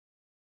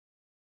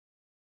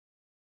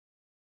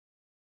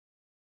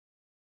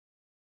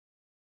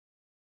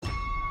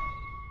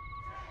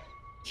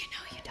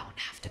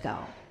go.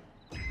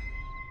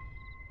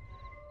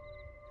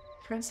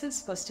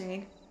 Princess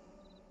posting.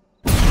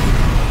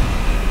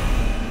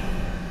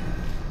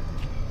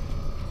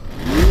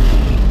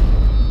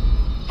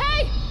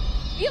 Hey!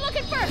 You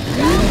looking for...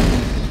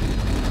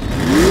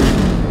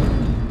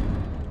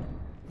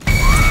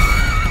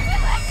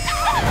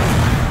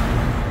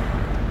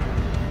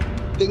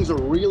 Things are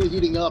really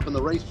heating up in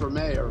the race for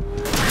mayor.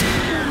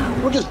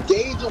 We're just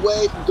days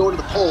away from going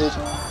to the polls.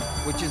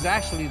 Which is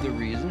actually the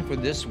reason for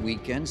this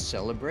weekend's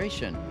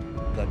celebration,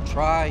 the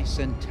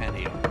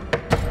Tricentennial.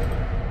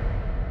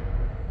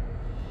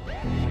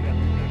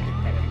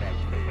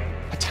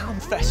 A town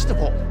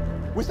festival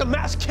with a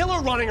mass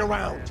killer running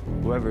around.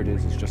 Whoever it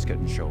is just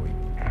getting showy.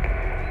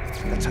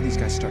 That's how these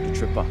guys start to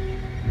trip up.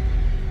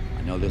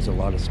 I know there's a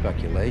lot of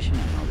speculation.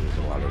 I know there's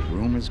a lot of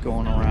rumors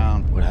going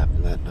around. What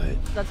happened that night?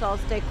 Let's all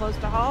stay close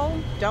to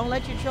home. Don't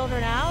let your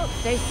children out.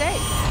 Stay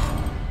safe.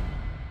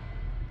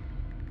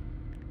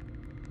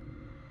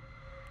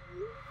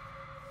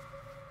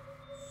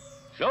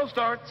 Show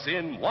starts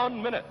in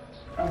 1 minute.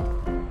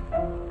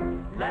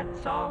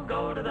 Let's all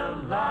go to the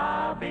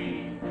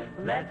lobby.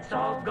 Let's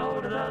all go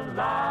to the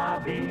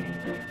lobby.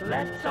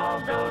 Let's all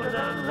go to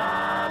the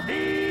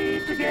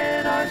lobby to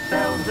get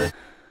ourselves a...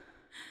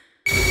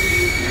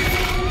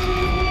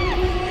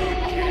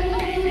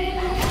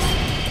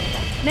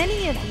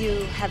 Many of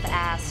you have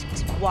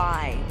asked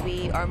why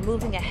we are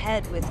moving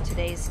ahead with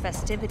today's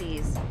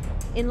festivities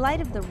in light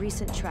of the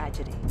recent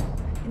tragedy.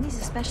 In these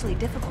especially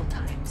difficult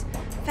times,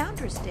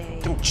 Founders Day...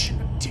 Don't you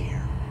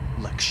dare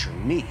lecture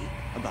me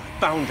about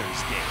Founders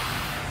Day.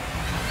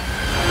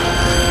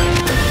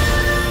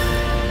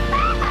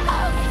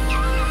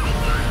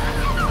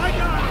 I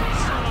got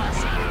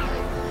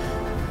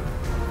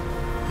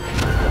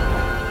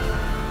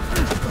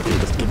it!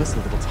 Just give us a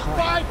little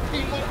time. 5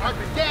 people are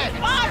dead!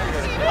 5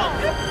 people!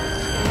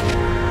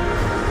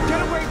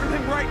 Get away from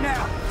him right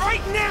now!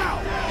 Right now!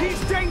 He's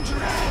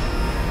dangerous!